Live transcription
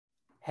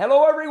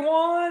Hello,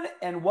 everyone,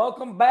 and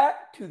welcome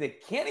back to the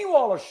Kenny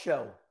Wallace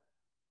Show,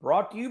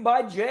 brought to you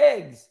by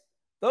Jegs,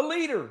 the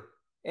leader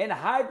in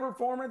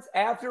high-performance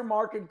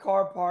aftermarket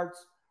car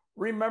parts.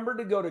 Remember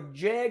to go to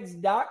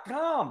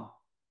jegs.com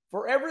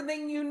for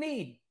everything you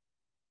need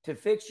to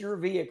fix your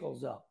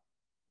vehicles up.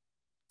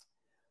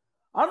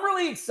 I'm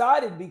really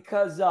excited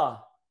because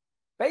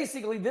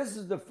basically this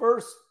is the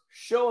first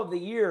show of the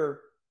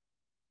year,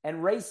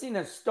 and racing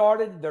has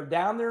started. They're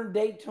down there in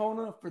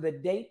Daytona for the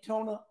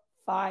Daytona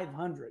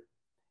 500.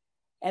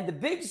 And the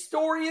big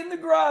story in the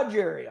garage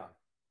area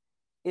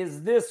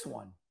is this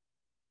one.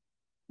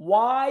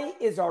 Why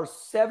is our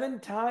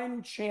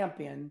 7-time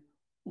champion,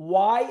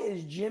 why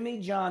is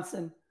Jimmie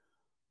Johnson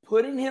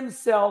putting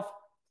himself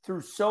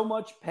through so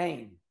much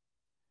pain?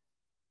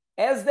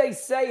 As they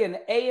say in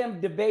AM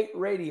debate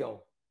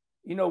radio,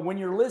 when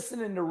you're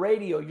listening to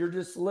radio, you're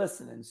just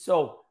listening.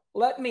 So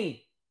let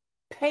me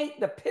paint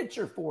the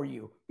picture for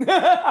you.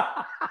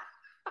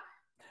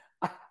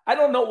 I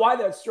don't know why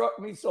that struck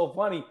me so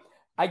funny.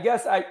 I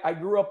guess I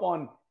grew up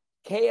on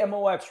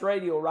KMOX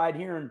radio right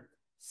here in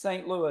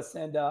St. Louis,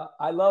 and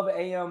I love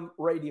AM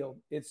radio.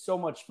 It's so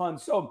much fun.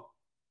 So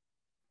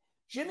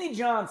Jimmie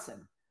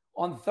Johnson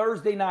on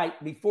Thursday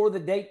night before the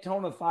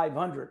Daytona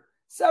 500,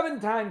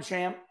 7-time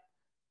champ,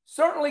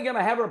 certainly going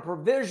to have a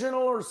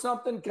provisional or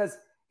something because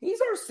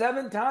he's our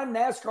 7-time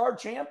NASCAR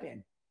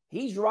champion.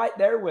 He's right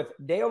there with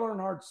Dale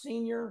Earnhardt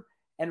Sr.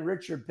 and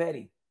Richard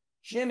Petty.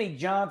 Jimmie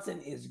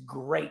Johnson is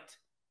great.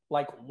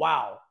 Like,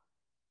 wow.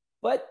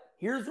 But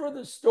here's where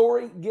the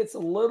story gets a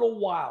little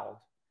wild.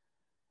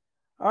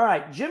 All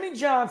right, Jimmie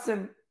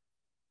Johnson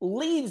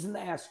leaves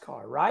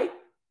NASCAR, right?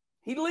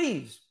 He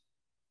leaves.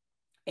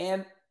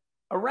 And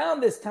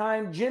around this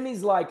time,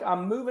 Jimmie's like,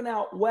 I'm moving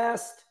out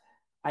west.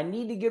 I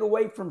need to get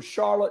away from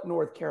Charlotte,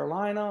 North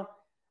Carolina.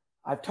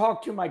 I've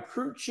talked to my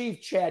crew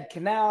chief, Chad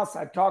Knaus.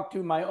 I've talked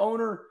to my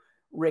owner,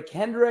 Rick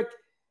Hendrick.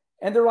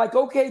 And they're like,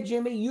 okay,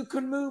 Jimmie, you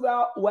can move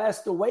out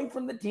west away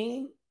from the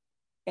team.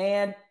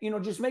 And,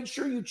 just make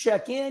sure you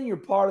check in. You're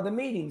part of the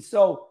meeting.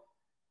 So,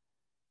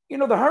 the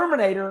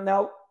Herminator.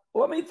 Now,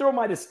 let me throw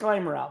my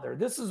disclaimer out there.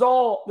 This is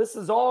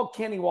all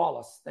Kenny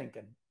Wallace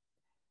thinking.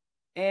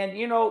 And,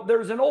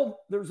 there's an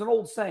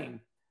old saying.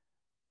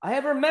 I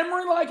have a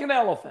memory like an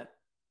elephant.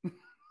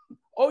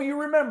 Oh, you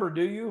remember,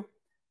 do you?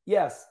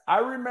 Yes, I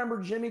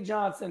remember Jimmie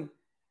Johnson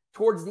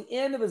towards the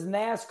end of his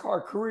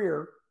NASCAR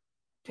career,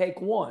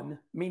 take one,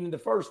 meaning the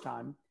first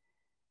time.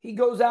 He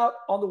goes out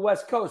on the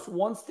West Coast,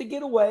 wants to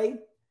get away,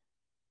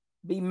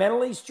 be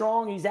mentally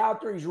strong. He's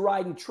out there. He's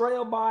riding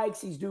trail bikes.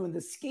 He's doing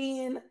the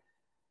skiing.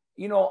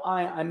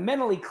 I'm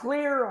mentally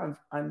clear.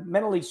 I'm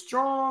mentally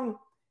strong,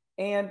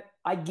 and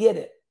I get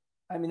it.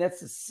 I mean,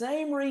 that's the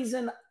same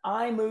reason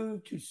I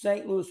moved to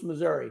St. Louis,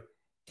 Missouri,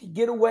 to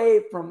get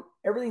away from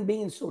everything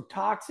being so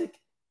toxic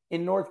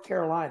in North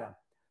Carolina.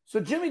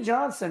 So Jimmie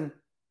Johnson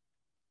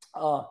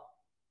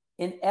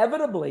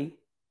inevitably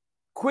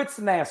quits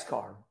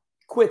NASCAR,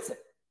 quits it.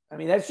 I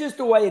mean, that's just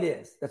the way it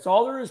is. That's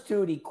all there is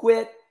to it. He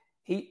quit.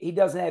 He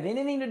doesn't have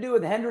anything to do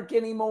with Hendrick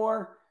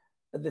anymore.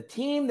 The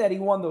team that he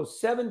won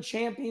those 7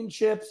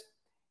 championships,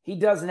 he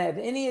doesn't have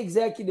any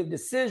executive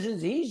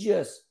decisions. He's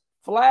just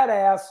flat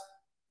ass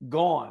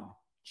gone.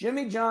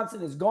 Jimmie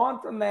Johnson is gone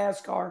from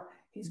NASCAR.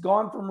 He's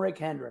gone from Rick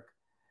Hendrick.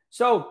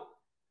 So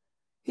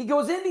he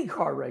goes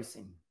IndyCar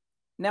racing.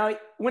 Now,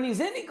 when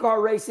he's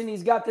IndyCar racing,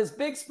 he's got this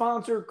big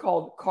sponsor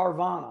called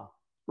Carvana,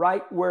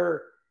 right?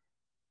 Where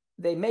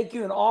they make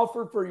you an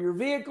offer for your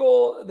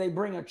vehicle. They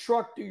bring a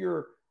truck to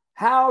your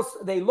house.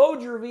 They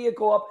load your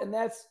vehicle up, and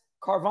that's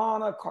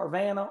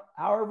Carvana,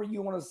 however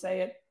you want to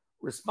say it.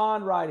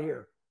 Respond right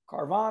here.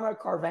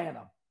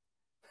 Carvana.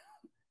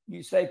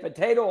 You say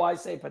potato, I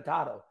say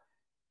potato.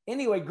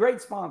 Anyway, great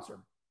sponsor.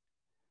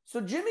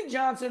 So Jimmie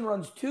Johnson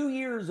runs 2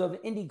 years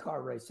of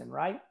IndyCar racing,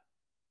 right?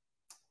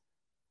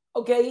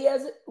 Okay, he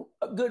has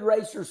a good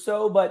race or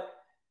so, but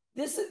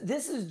this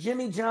is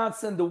Jimmie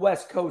Johnson, the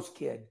West Coast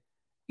kid.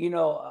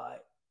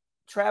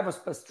 Travis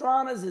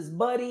Pastrana's his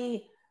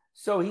buddy,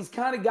 so he's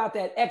kind of got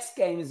that X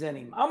Games in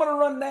him. I'm going to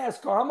run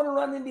NASCAR. I'm going to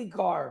run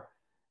IndyCar.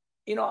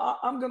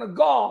 I'm going to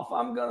golf.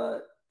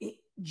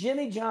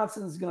 Jimmie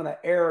Johnson's going to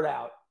air it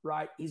out,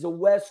 right? He's a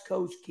West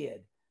Coast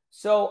kid.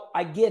 So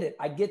I get it.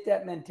 I get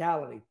that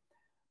mentality.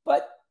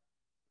 But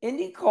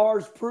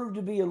IndyCars proved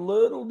to be a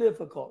little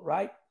difficult,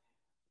 right?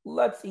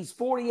 He's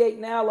 48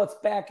 now. Let's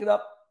back it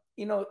up.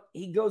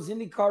 He goes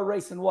IndyCar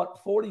racing,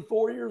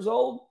 44 years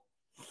old?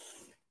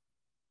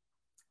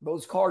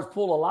 Those cars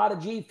pull a lot of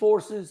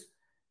G-forces.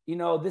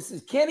 This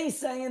is Kenny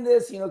saying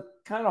this,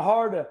 kind of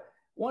hard to,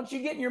 once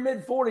you get in your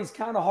mid-40s,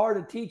 kind of hard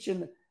to teach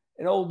an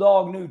old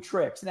dog new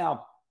tricks.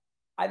 Now,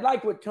 I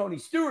like what Tony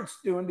Stewart's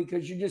doing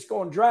because you're just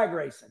going drag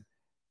racing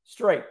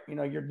straight.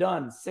 You're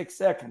done 6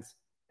 seconds.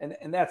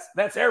 And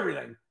that's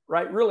everything,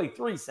 right? Really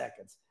 3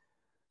 seconds.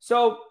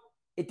 So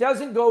it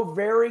doesn't go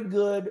very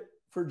good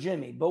for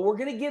Jimmie, but we're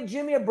going to give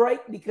Jimmie a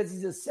break because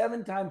he's a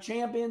 7-time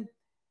champion.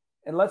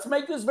 And let's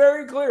make this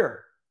very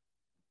clear.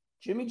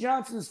 Jimmie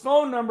Johnson's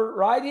phone number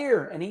right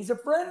here, and he's a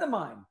friend of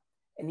mine.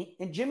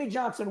 And Jimmie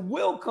Johnson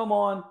will come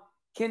on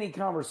Kenny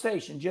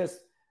conversation. Just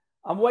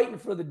I'm waiting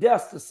for the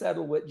dust to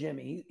settle with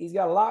Jimmie. He's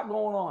got a lot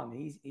going on.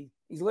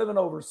 He's living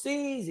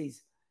overseas.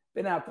 He's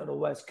been out to the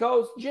West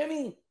Coast.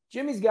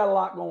 Jimmie's got a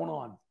lot going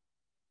on.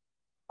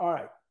 All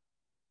right.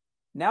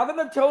 Now that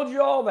I've told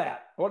you all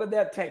that, what did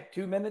that take?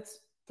 2 minutes?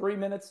 3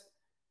 minutes?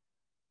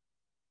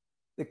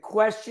 The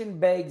question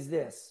begs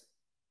this.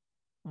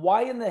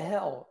 Why in the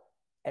hell,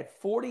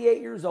 at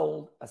 48 years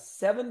old, a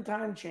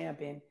 7-time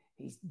champion,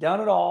 he's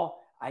done it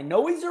all. I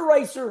know he's a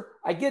racer.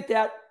 I get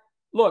that.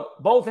 Look,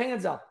 both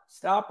hands up.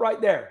 Stop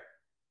right there.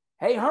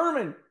 Hey,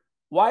 Herman,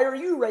 why are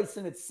you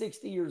racing at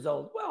 60 years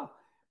old? Well,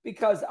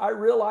 because I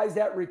realize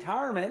that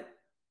retirement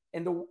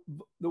and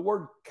the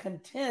word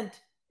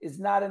content is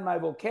not in my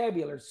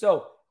vocabulary.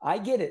 So I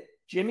get it.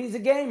 Jimmie's a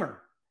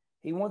gamer.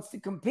 He wants to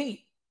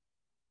compete.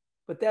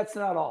 But that's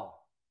not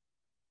all.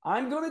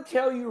 I'm going to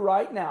tell you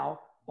right now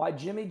why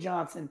Jimmie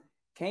Johnson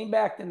came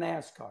back to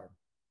NASCAR.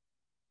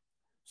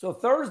 So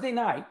Thursday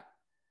night,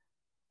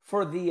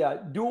 for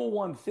the dual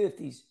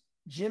 150s,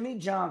 Jimmie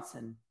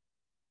Johnson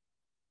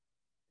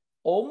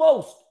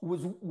almost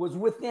was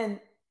within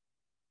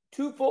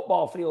 2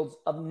 football fields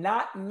of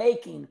not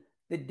making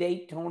the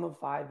Daytona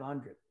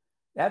 500.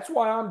 That's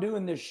why I'm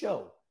doing this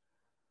show.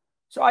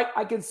 So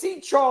I can see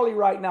Charlie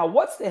right now.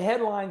 What's the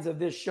headlines of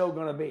this show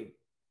going to be?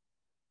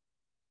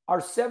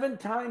 Our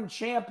 7-time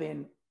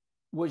champion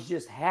was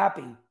just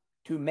happy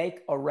to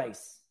make a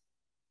race.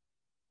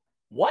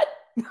 What?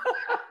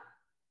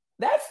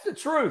 That's the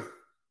truth.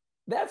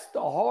 That's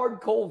the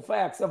hard, cold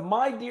facts of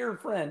my dear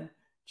friend,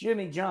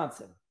 Jimmie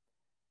Johnson.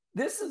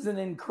 This is an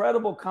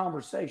incredible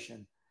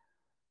conversation.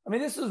 I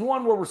mean, this is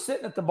one where we're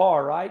sitting at the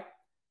bar, right?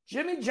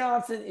 Jimmie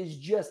Johnson is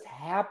just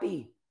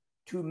happy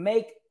to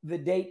make the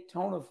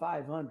Daytona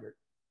 500.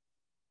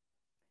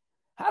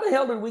 How the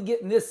hell did we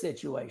get in this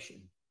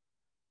situation?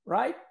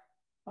 Right?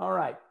 All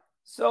right.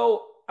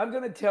 So I'm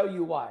going to tell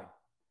you why.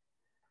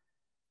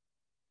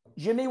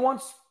 Jimmie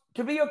wants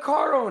to be a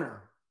car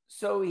owner.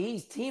 So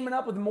he's teaming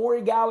up with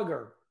Maury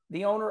Gallagher,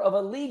 the owner of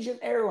Allegiant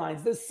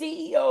Airlines, the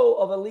CEO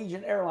of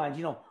Allegiant Airlines,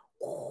 you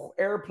know,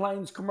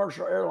 airplanes,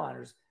 commercial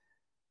airliners.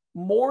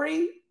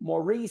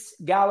 Maurice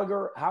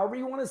Gallagher, however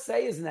you want to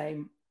say his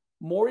name,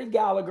 Maury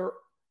Gallagher,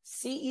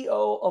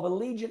 CEO of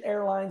Allegiant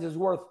Airlines, is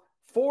worth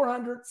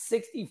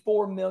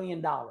 $464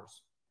 million.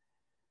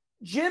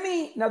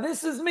 Jimmie, now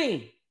this is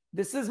me.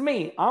 This is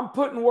me. I'm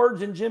putting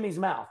words in Jimmie's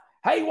mouth.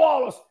 Hey,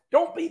 Wallace,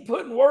 don't be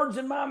putting words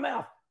in my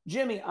mouth.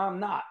 Jimmie, I'm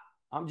not.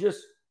 I'm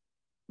just,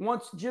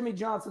 once Jimmie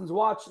Johnson's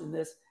watching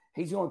this,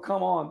 he's going to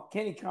come on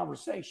Kenny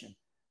conversation.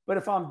 But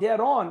if I'm dead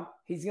on,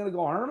 he's going to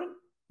go, Herman,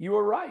 you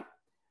were right.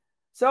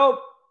 So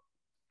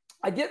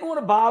I didn't want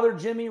to bother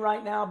Jimmie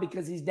right now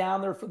because he's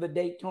down there for the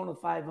Daytona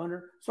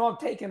 500. So I'm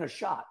taking a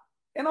shot.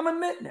 And I'm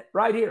admitting it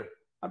right here.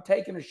 I'm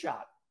taking a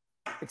shot.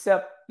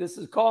 Except this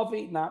is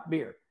coffee, not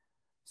beer.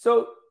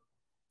 So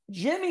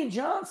Jimmie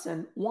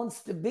Johnson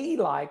wants to be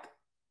like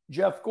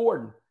Jeff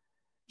Gordon.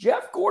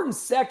 Jeff Gordon's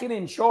second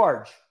in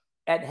charge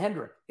at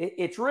Hendrick.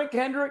 It's Rick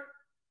Hendrick,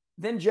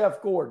 then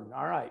Jeff Gordon.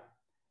 All right.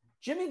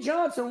 Jimmie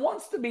Johnson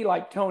wants to be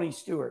like Tony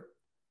Stewart,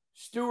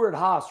 Stewart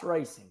Haas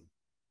Racing.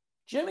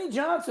 Jimmie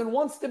Johnson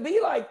wants to be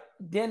like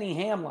Denny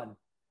Hamlin.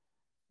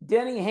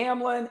 Denny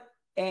Hamlin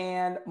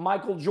and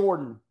Michael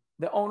Jordan,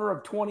 the owner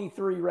of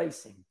 23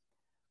 Racing.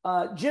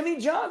 Jimmie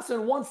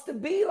Johnson wants to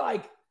be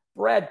like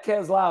Brad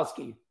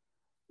Keselowski,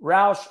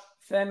 Roush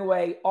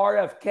Fenway,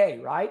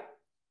 RFK, right?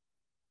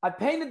 I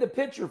painted the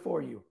picture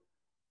for you.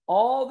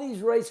 All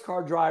these race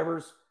car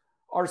drivers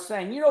are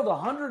saying, you know, the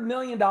 $100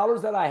 million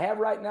that I have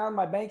right now in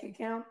my bank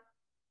account?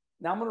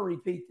 Now I'm going to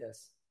repeat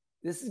this.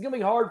 This is going to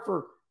be hard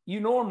for you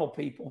normal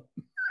people.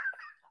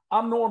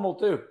 I'm normal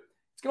too.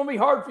 It's going to be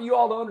hard for you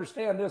all to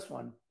understand this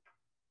one.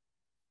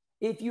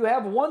 If you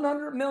have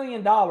 $100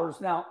 million,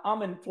 now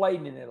I'm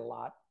inflating it a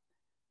lot.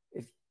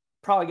 It's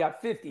probably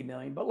got 50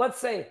 million, but let's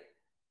say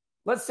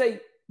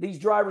these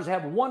drivers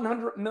have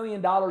 $100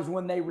 million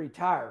when they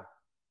retire.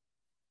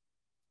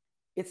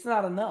 It's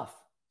not enough.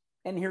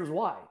 And here's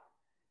why.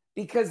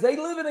 Because they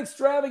live an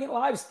extravagant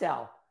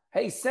lifestyle.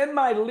 Hey, send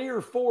my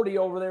Lear 40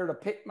 over there to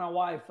pick my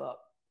wife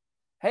up.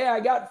 Hey, I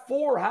got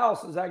 4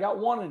 houses. I got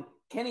one in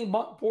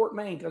Kennebunkport,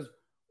 Maine, because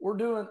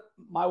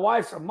my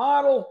wife's a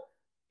model.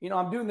 You know,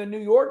 I'm doing the New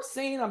York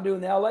scene. I'm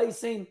doing the LA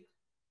scene.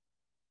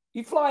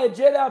 You fly a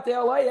jet out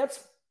to LA,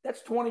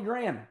 that's 20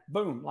 grand.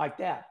 Boom, like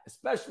that.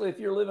 Especially if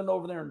you're living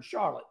over there in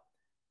Charlotte.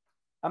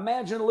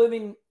 Imagine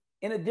living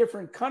in a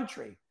different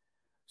country.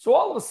 So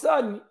all of a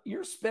sudden,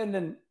 you're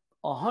spending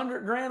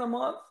 100 grand a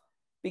month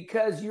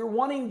because you're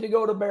wanting to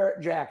go to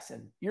Barrett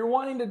Jackson. You're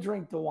wanting to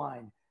drink the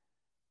wine.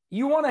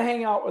 You want to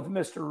hang out with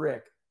Mr.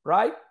 Rick,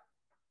 right?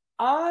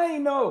 I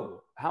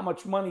know how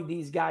much money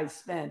these guys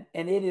spend,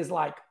 and it is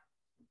like,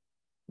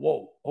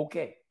 whoa,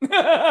 okay.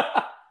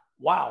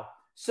 Wow.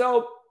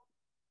 So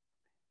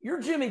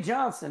you're Jimmie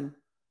Johnson,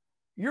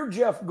 you're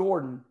Jeff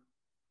Gordon,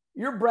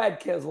 you're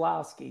Brad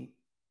Keselowski,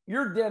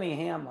 you're Denny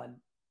Hamlin,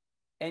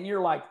 and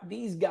you're like,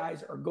 these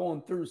guys are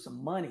going through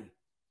some money,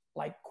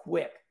 like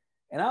quick.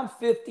 And I'm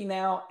 50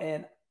 now,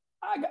 and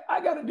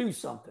I got to do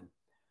something.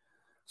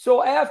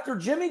 So after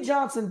Jimmie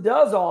Johnson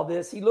does all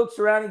this, he looks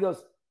around, he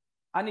goes,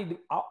 I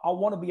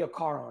want to be a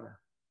car owner.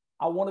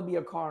 I want to be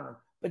a car owner.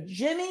 But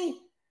Jimmie,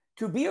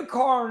 to be a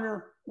car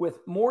owner with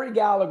Maury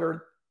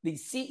Gallagher, the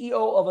CEO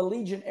of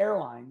Allegiant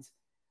Airlines,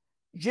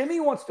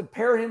 Jimmie wants to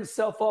pair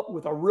himself up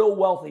with a real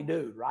wealthy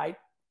dude, right?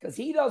 Because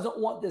he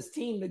doesn't want this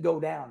team to go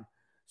down.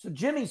 So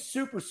Jimmie's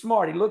super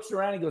smart. He looks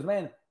around, he goes,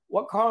 man,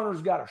 what car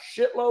owner's got a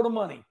shitload of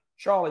money?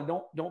 Charlie,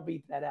 don't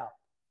beat that out.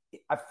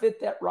 I fit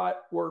that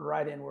word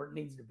right in where it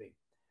needs to be.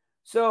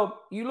 So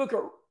you look at,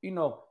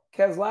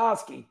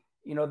 Keselowski,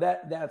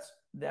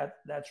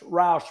 that's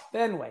Roush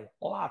Fenway,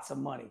 lots of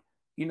money.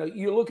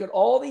 You look at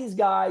all these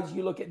guys,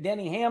 you look at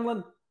Denny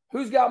Hamlin,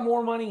 who's got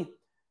more money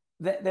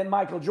than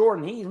Michael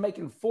Jordan. He's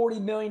making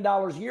 $40 million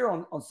a year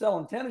on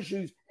selling tennis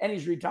shoes, and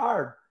he's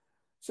retired.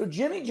 So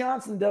Jimmie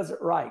Johnson does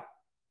it right.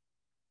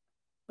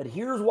 But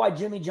here's why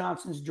Jimmie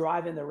Johnson's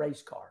driving the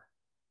race car.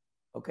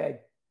 Okay,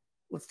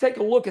 let's take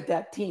a look at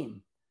that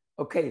team.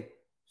 Okay,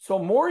 so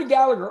Maury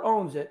Gallagher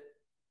owns it.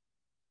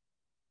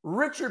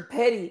 Richard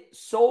Petty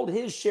sold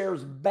his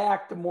shares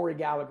back to Maury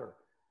Gallagher.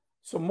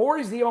 So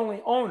Maury's the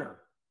only owner.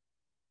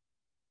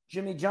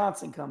 Jimmie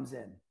Johnson comes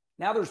in.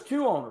 Now there's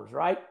two owners,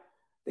 right?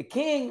 The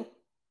King,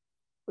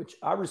 which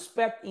I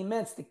respect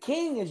immense, the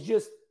King is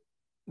just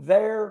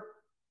there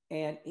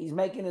and he's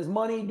making his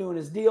money, doing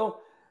his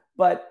deal.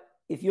 But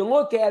if you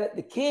look at it,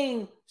 the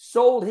King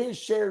sold his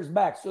shares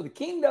back. So the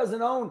King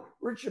doesn't own,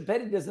 Richard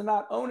Petty does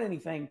not own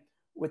anything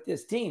with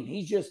this team.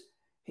 He's just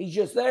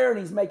there and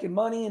he's making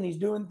money and he's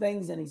doing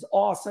things and he's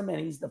awesome and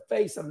he's the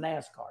face of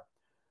NASCAR.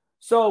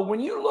 So when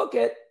you look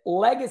at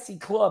Legacy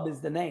Club is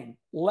the name.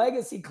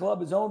 Legacy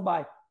Club is owned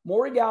by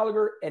Maury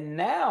Gallagher and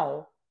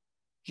now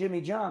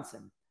Jimmie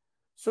Johnson.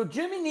 So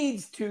Jimmie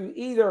needs to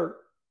either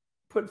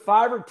put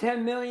 5 or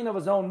 10 million of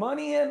his own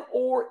money in,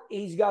 or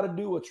he's got to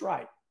do what's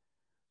right.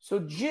 So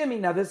Jimmie,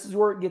 now this is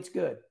where it gets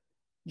good.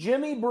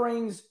 Jimmie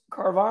brings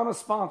Carvana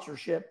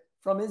sponsorship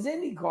from his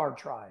IndyCar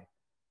tribe,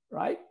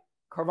 right?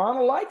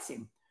 Carvana likes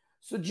him.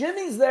 So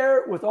Jimmie's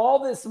there with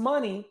all this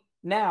money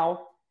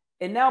now,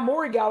 and now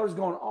Maury Gallagher's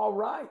going, all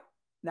right,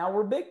 now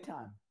we're big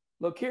time.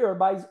 Look here,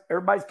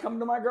 everybody's coming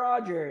to my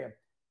garage area,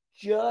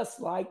 just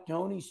like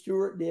Tony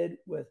Stewart did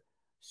with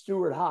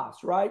Stuart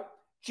Haas, right?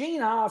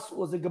 Gene Haas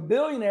was a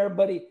billionaire,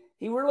 but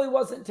he really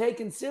wasn't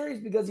taken serious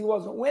because he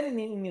wasn't winning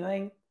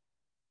anything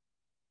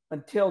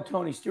until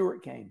Tony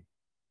Stewart came.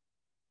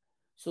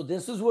 So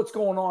this is what's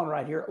going on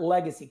right here at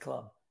Legacy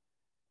Club.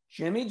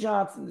 Jimmie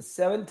Johnson, the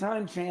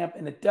 7-time champ,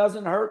 and it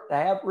doesn't hurt to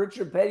have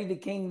Richard Petty, the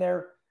King,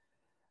 there.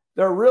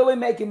 They're really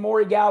making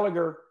Maury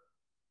Gallagher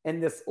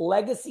and this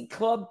Legacy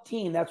Club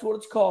team, that's what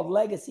it's called,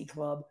 Legacy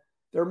Club.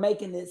 They're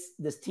making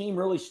this team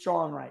really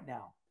strong right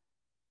now.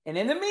 And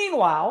in the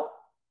meanwhile,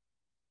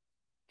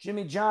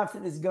 Jimmie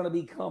Johnson is going to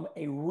become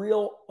a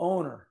real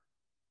owner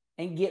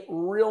and get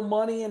real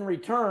money in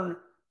return.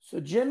 So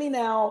Jimmie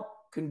now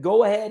can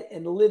go ahead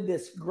and live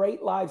this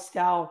great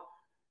lifestyle,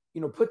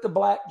 put the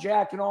black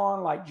jacket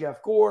on like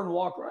Jeff Gordon,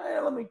 walk around, hey,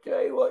 let me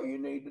tell you what you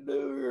need to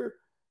do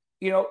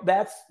here.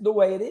 That's the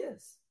way it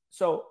is.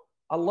 So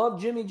I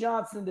love Jimmie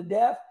Johnson to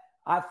death.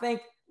 I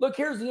think, look,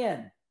 here's the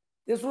end.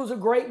 This was a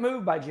great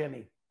move by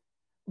Jimmie.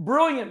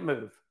 Brilliant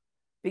move.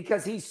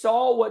 Because he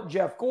saw what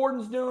Jeff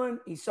Gordon's doing.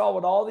 He saw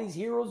what all these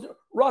heroes do.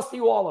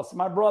 Rusty Wallace,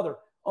 my brother,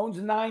 owns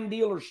 9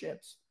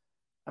 dealerships.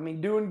 I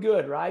mean, doing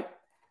good, right?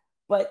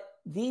 But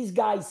these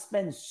guys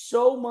spend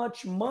so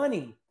much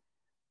money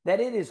that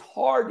it is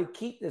hard to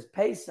keep this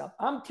pace up.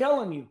 I'm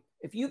telling you,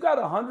 if you got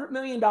 $100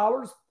 million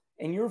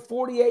and you're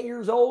 48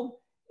 years old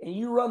and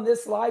you run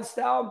this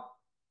lifestyle,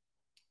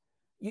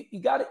 you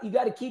got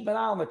to keep an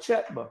eye on the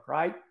checkbook,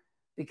 right?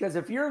 Because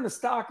if you're in the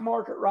stock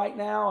market right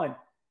now and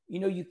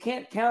you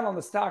can't count on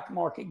the stock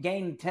market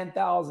gaining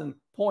 10,000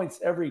 points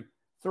every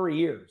 3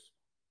 years.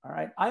 All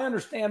right. I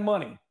understand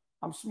money.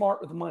 I'm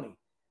smart with money.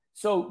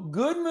 So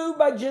good move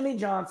by Jimmie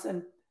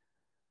Johnson.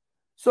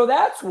 So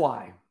that's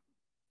why.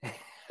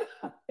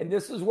 And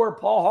this is where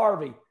Paul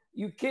Harvey,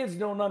 you kids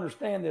don't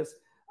understand this.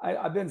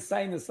 I've been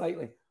saying this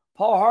lately.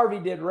 Paul Harvey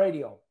did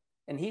radio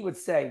and he would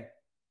say,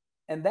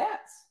 and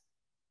that's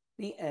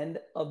the end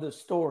of the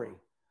story.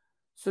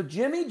 So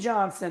Jimmie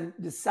Johnson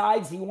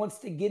decides he wants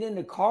to get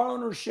into car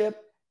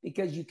ownership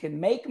because you can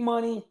make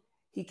money.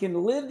 He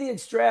can live the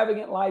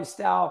extravagant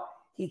lifestyle.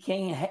 He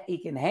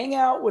can hang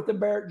out with the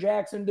Barrett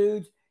Jackson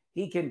dudes.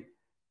 He can,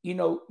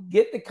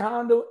 get the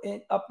condo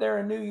up there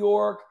in New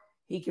York.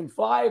 He can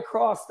fly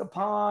across the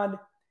pond.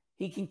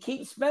 He can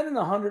keep spending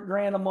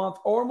 $100,000 a month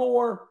or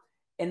more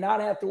and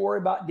not have to worry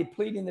about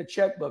depleting the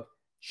checkbook.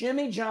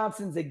 Jimmie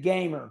Johnson's a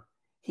gamer.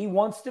 He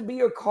wants to be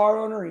a car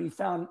owner. He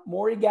found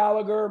Maury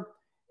Gallagher.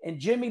 And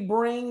Jimmie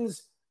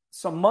brings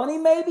some money,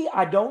 maybe.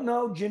 I don't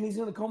know. Jimmie's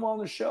going to come on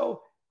the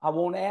show. I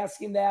won't ask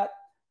him that.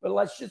 But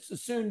let's just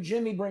assume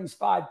Jimmie brings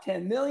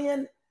 5-10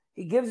 million.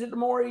 He gives it to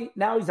Maury.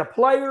 Now he's a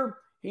player.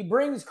 He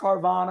brings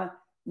Carvana.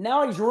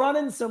 Now he's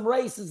running some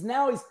races.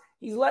 Now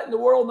he's letting the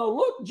world know,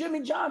 look,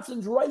 Jimmie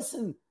Johnson's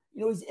racing.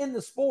 He's in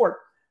the sport.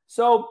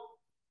 So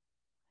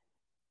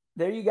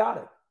there you got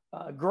it.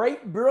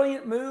 Great,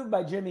 brilliant move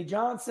by Jimmie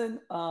Johnson.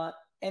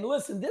 And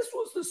listen, this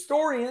was the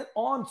story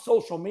on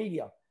social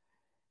media.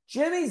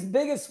 Jimmie's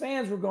biggest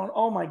fans were going,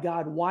 oh my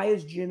God, why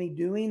is Jimmie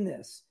doing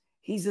this?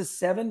 He's a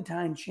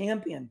 7-time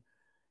champion.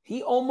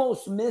 He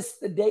almost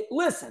missed the date.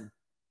 Listen,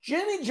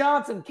 Jimmie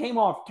Johnson came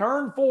off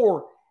turn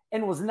 4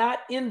 and was not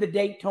in the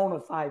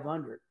Daytona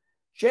 500.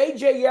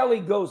 J.J.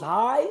 Yeley goes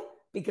high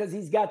because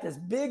he's got this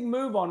big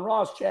move on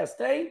Ross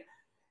Chastain.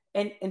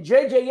 And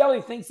J.J.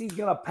 Yeley thinks he's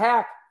going to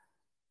pack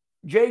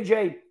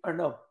J.J.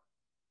 Yeley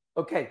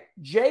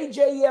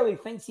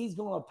thinks he's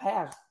going to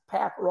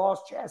pack Ross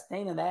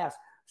Chastain in the ass.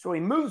 So he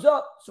moves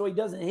up so he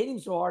doesn't hit him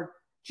so hard.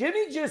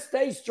 Jimmie just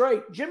stays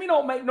straight. Jimmie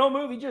don't make no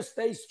move. He just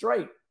stays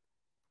straight.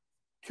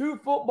 2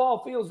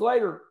 football fields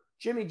later,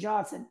 Jimmie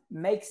Johnson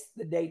makes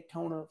the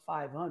Daytona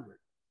 500.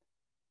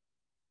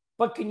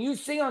 But can you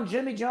see on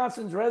Jimmie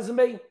Johnson's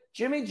resume,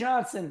 Jimmie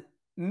Johnson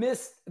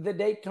missed the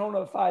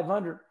Daytona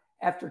 500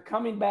 after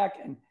coming back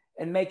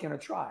and making a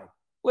try.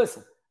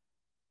 Listen,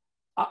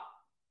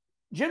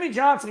 Jimmie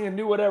Johnson can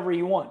do whatever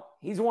he wants.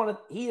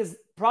 He is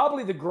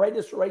probably the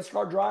greatest race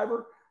car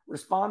driver.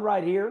 Respond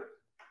right here.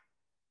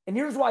 And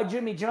here's why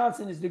Jimmie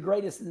Johnson is the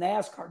greatest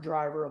NASCAR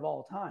driver of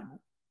all time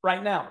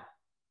right now.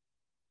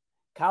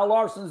 Kyle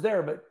Larson's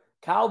there, but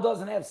Kyle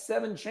doesn't have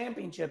 7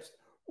 championships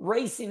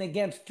racing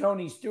against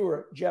Tony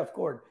Stewart, Jeff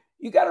Gordon.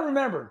 You got to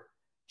remember,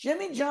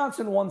 Jimmie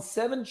Johnson won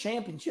 7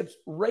 championships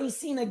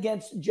racing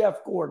against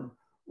Jeff Gordon,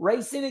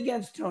 racing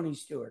against Tony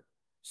Stewart.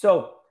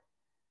 So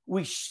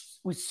we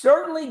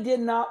certainly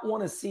did not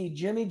want to see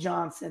Jimmie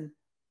Johnson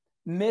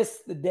miss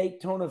the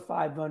Daytona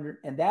 500,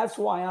 and that's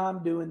why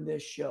I'm doing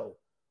this show.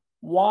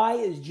 Why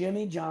is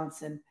Jimmie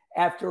Johnson,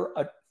 after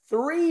a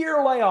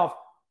 3-year layoff,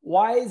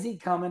 why is he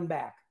coming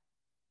back?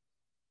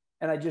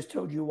 And I just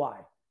told you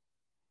why.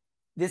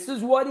 This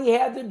is what he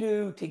had to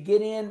do to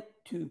get in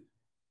to,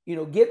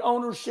 get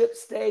ownership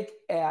stake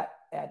at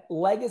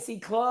Legacy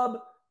Club.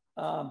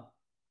 All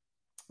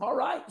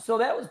right, so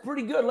that was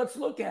pretty good. Let's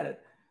look at it.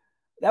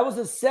 That was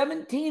a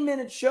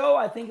 17-minute show.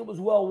 I think it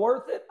was well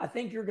worth it. I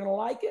think you're going to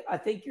like it. I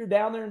think you're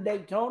down there in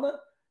Daytona.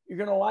 You're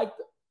going to like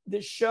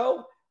this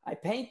show. I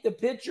paint the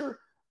picture.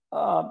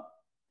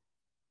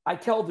 I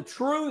tell the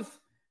truth.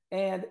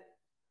 And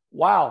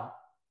wow,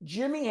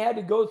 Jimmie had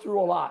to go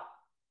through a lot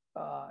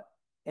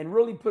and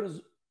really put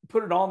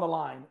it on the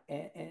line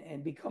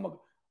and become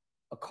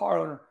a car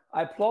owner.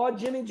 I applaud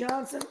Jimmie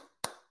Johnson.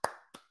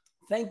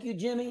 Thank you,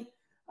 Jimmie.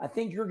 I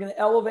think you're going to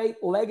elevate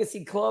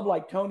Legacy Club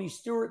like Tony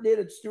Stewart did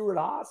at Stewart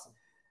Haas.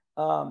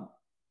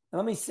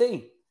 Let me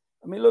see.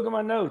 Let me look at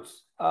my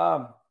notes.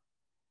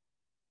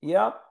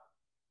 Yep.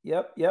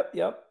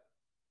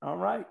 All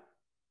right.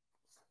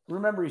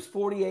 Remember, he's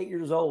 48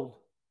 years old.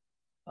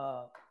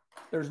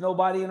 There's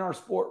nobody in our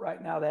sport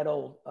right now that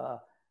old.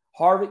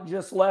 Harvick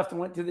just left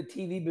and went to the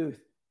TV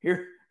booth.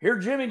 Here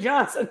Jimmie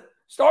Johnson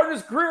started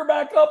his career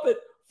back up at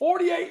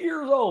 48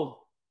 years old.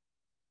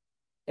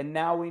 And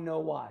now we know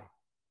why.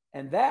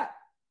 And that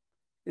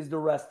is the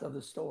rest of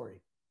the story.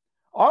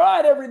 All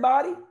right,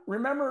 everybody.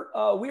 Remember,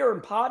 we are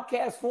in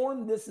podcast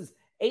form. This is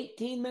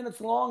 18 minutes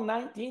long,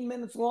 19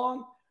 minutes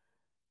long.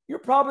 You're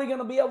probably going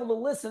to be able to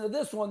listen to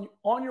this one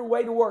on your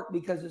way to work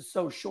because it's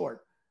so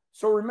short.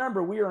 So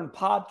remember, we are in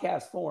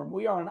podcast form.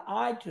 We are on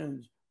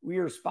iTunes. We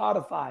are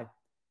Spotify.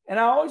 And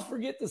I always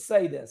forget to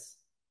say this.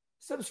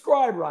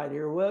 Subscribe right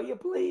here, will you,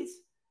 please?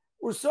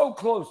 We're so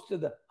close to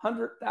the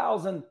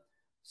 100,000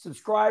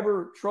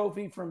 subscriber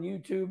trophy from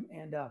YouTube.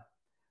 And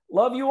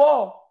love you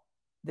all.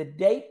 The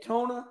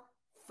Daytona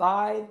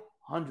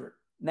 500,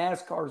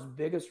 NASCAR's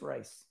biggest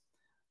race.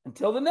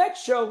 Until the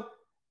next show,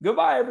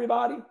 goodbye,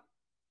 everybody.